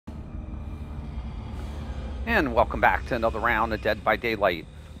And welcome back to another round of Dead by Daylight.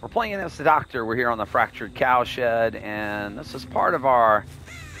 We're playing as the Doctor. We're here on the Fractured Cowshed, and this is part of our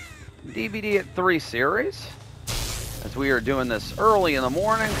DBD at 3 series, as we are doing this early in the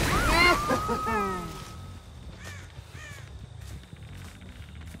morning.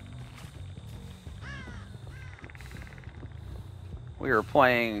 We are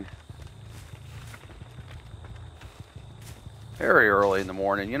playing very early in the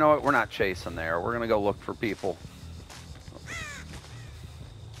morning. You know what? We're not chasing there. We're going to go look for people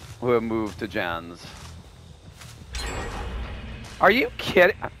who have moved to gens. Are you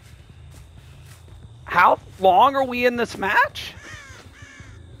kidding? How long are we in this match?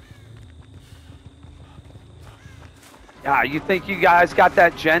 Yeah, you think you guys got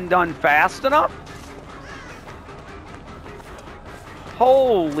that gen done fast enough?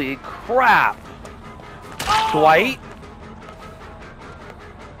 Holy crap. Dwight?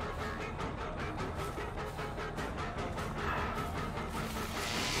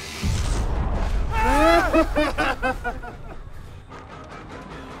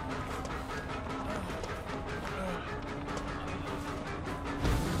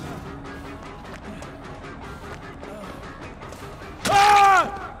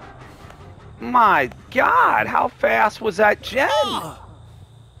 My God, how fast was that gen?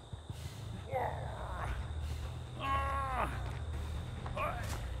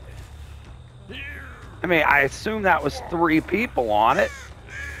 I mean, I assume that was 3 people on it.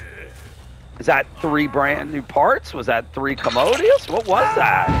 Is that 3 brand new parts? Was that 3 Commodious? What was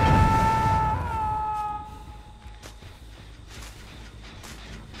that?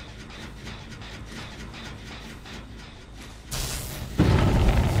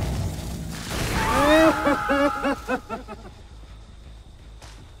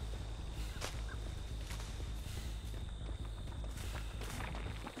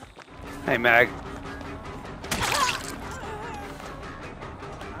 Hey, Meg.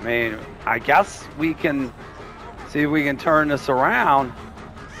 I mean, I guess we can see if we can turn this around.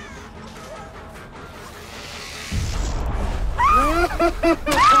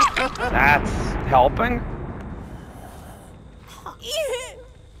 That's helping.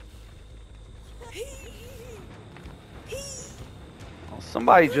 Well,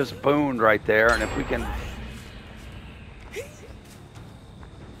 somebody just booned right there, and if we can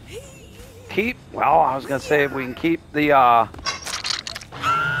keep, well, I was gonna say if we can keep the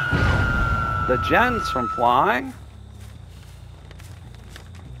gens from flying.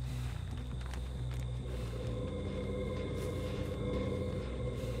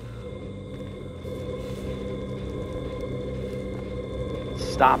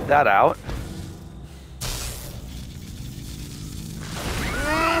 Stop that out.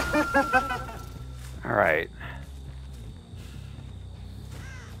 All right.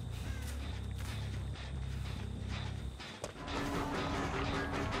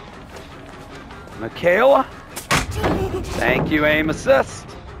 Michaela, thank you, aim assist.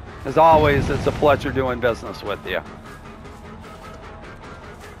 As always, it's a pleasure doing business with you.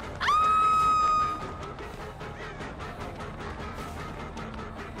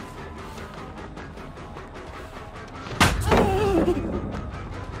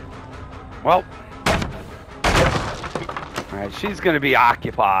 Well, all right, she's going to be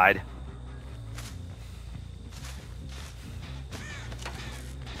occupied.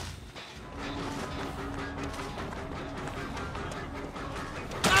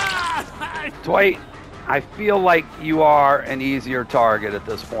 Dwight, I feel like you are an easier target at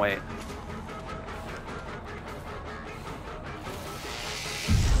this point.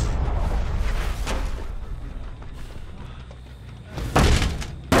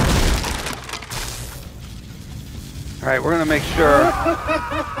 All right, we're going to make sure.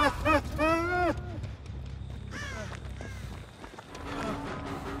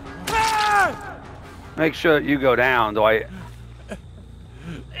 Make sure that you go down, Dwight.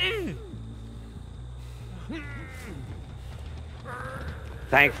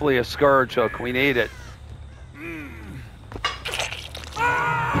 Thankfully, a scourge hook. We need it.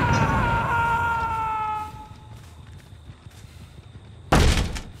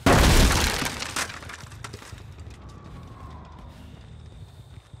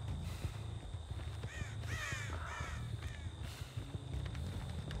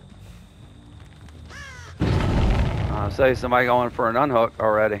 I'll say somebody going for an unhook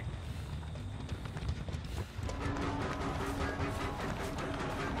already.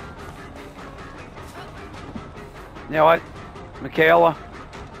 You know what, Michaela?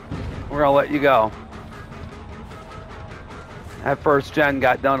 We're gonna let you go. That first gen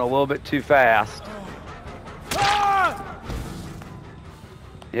got done a little bit too fast.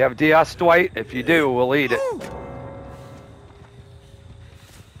 You have DS, Dwight? If you do, we'll eat it.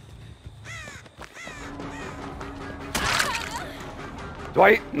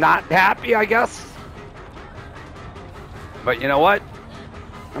 Dwight, not happy, I guess. But you know what?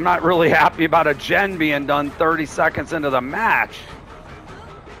 I'm not really happy about a gen being done 30 seconds into the match.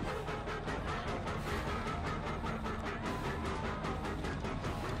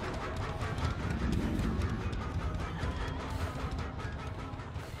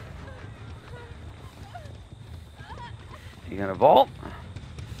 You gonna vault?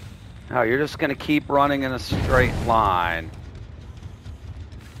 No, you're just gonna keep running in a straight line.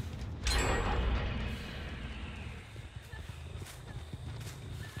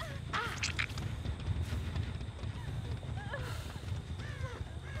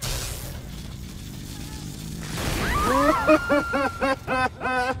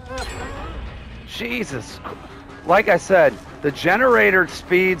 Jesus. Like I said, the generator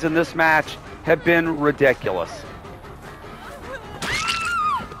speeds in this match have been ridiculous.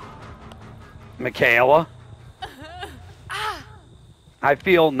 Michaela, I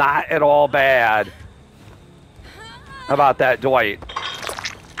feel not at all bad about that Dwight.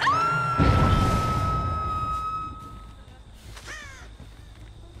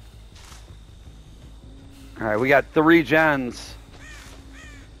 All right, we got 3 gens.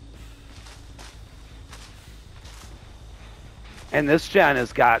 And this gen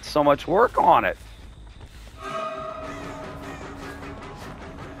has got so much work on it.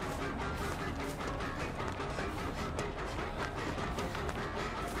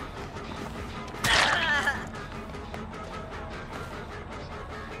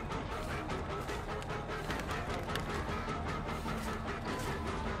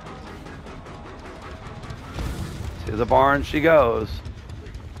 To the barn she goes.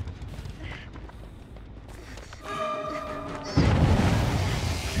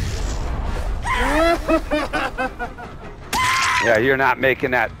 Yeah, you're not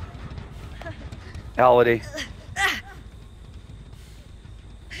making that, Elodie.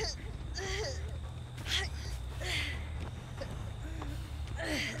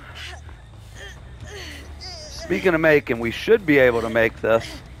 Speaking of making, we should be able to make this.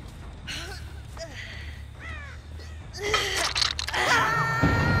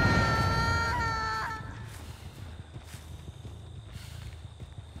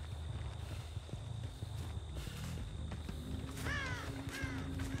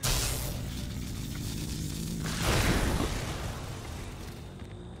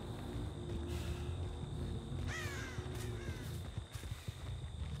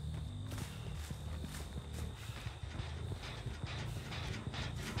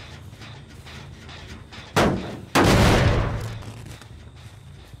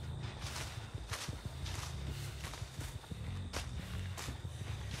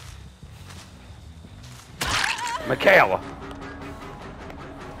 Michaela.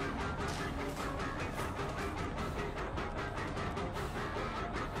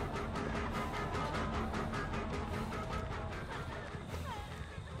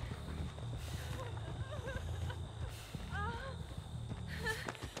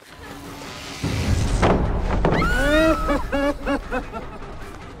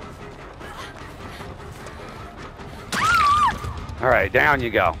 All right, down you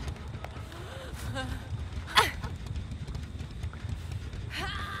go.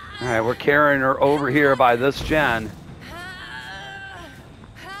 All right, we're carrying her over here by this gen.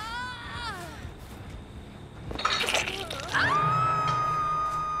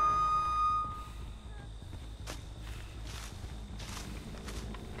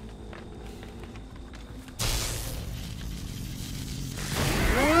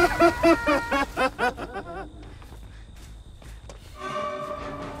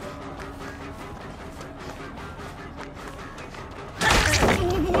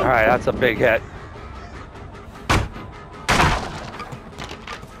 All right, that's a big hit. All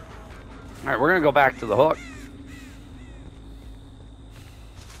right, we're gonna go back to the hook.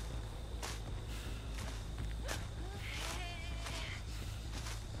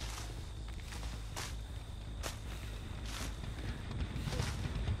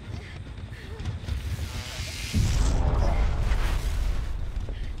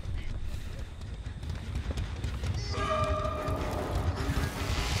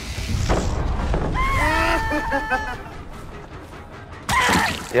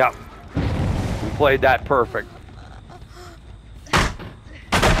 Yep, we played that perfect.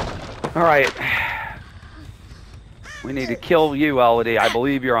 All right, we need to kill you, Elodie. I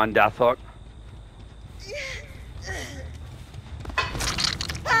believe you're on death hook.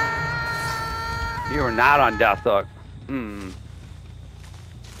 You are not on death hook.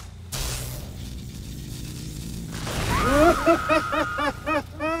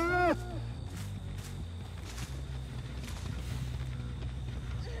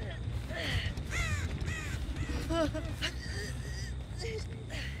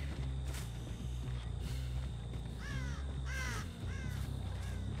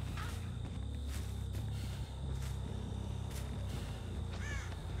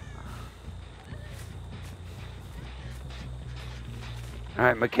 All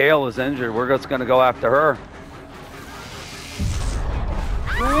right, Mikhail is injured. We're just going to go after her.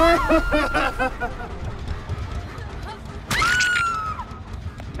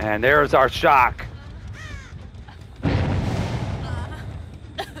 And there's our shock.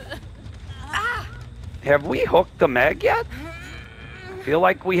 Have we hooked the Meg yet? Feel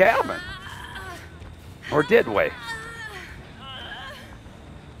like we haven't. Or did we?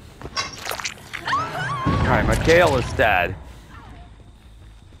 All right, Mikhail is dead.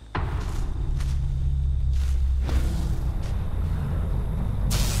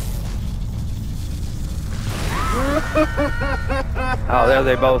 Oh, there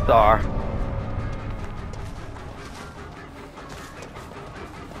they both are.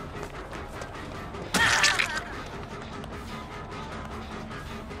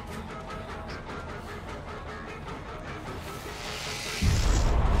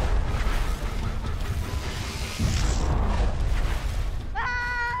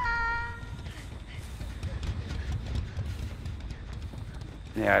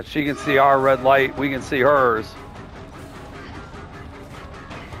 Yeah, she can see our red light. We can see hers.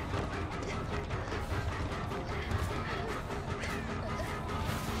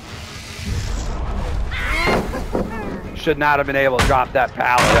 Should not have been able to drop that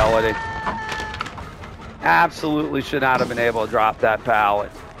pallet, Elodie. Absolutely should not have been able to drop that pallet.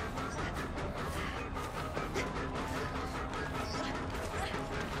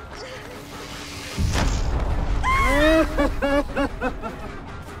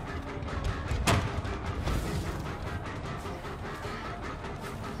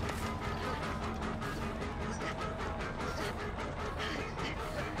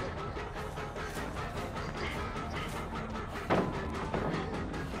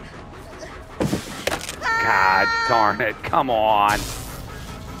 God darn it, come on.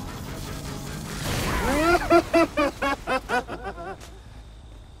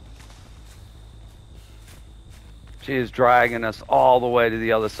 She is dragging us all the way to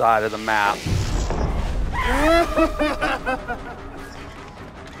the other side of the map.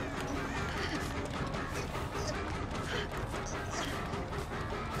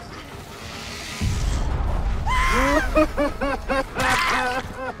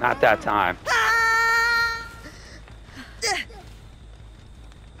 Not that time.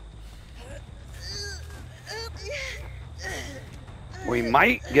 We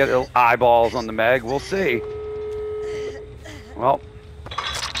might get eyeballs on the Meg. We'll see. Well.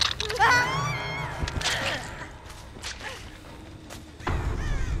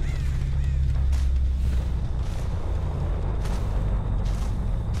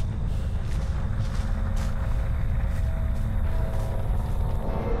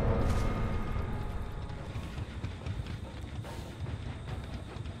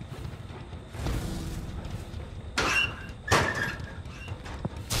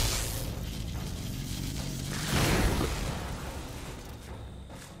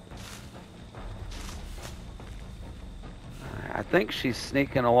 I think she's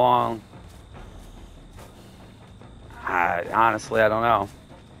sneaking along. Honestly, I don't know.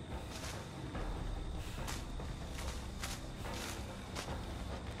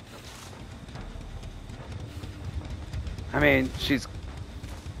 I mean, she's...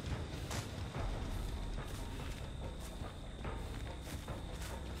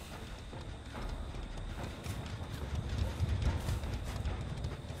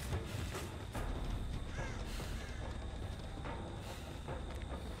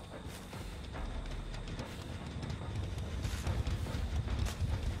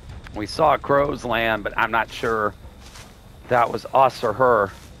 We saw crows land, but I'm not sure if that was us or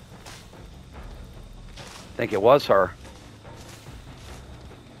her. I think it was her.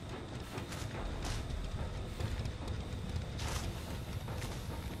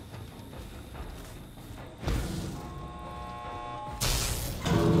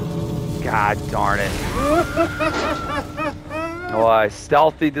 God darn it. Boy,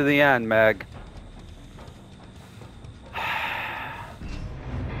 stealthy to the end, Meg.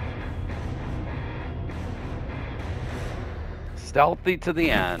 Stealthy to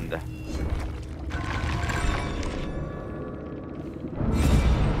the end.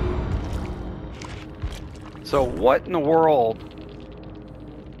 So what in the world?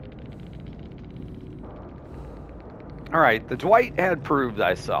 All right, the Dwight had proved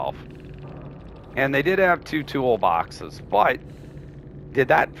thyself. And they did have 2 toolboxes, but did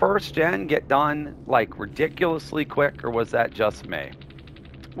that first gen get done like ridiculously quick, or was that just me?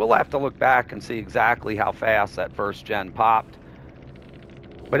 We'll have to look back and see exactly how fast that first gen popped.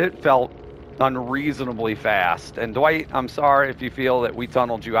 But it felt unreasonably fast. And Dwight, I'm sorry if you feel that we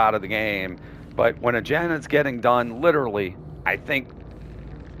tunneled you out of the game, but when a gen is getting done, literally, I think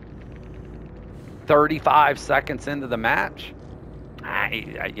 35 seconds into the match,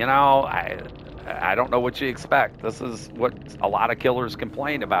 I don't know what you expect. This is what a lot of killers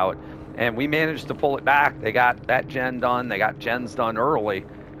complain about. And we managed to pull it back. They got that gen done. They got gens done early.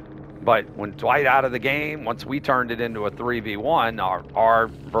 But when Dwight out of the game, once we turned it into a 3v1, our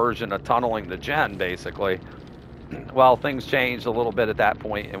version of tunneling the gen, basically, well, things changed a little bit at that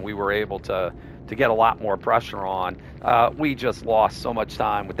point, and we were able to get a lot more pressure on. We just lost so much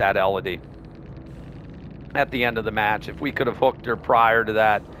time with that Elodie at the end of the match. If we could have hooked her prior to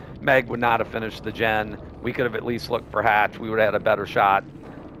that, Meg would not have finished the gen. We could have at least looked for Hatch. We would have had a better shot.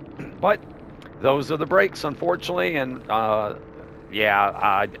 But those are the breaks, unfortunately, and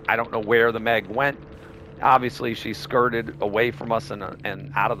yeah, I don't know where the Meg went. Obviously, she skirted away from us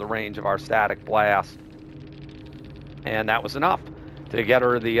and out of the range of our static blast, and that was enough to get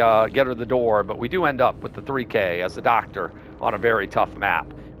her the door. But we do end up with the 3K as the Doctor on a very tough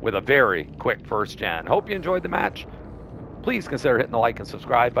map with a very quick first gen. Hope you enjoyed the match. Please consider hitting the like and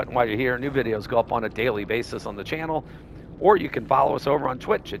subscribe button while you're here. New videos go up on a daily basis on the channel, or you can follow us over on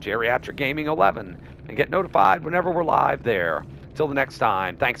Twitch at Geriatric Gaming 11 and get notified whenever we're live there. Till the next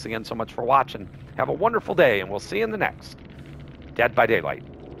time, thanks again so much for watching. Have a wonderful day, and we'll see you in the next Dead by Daylight.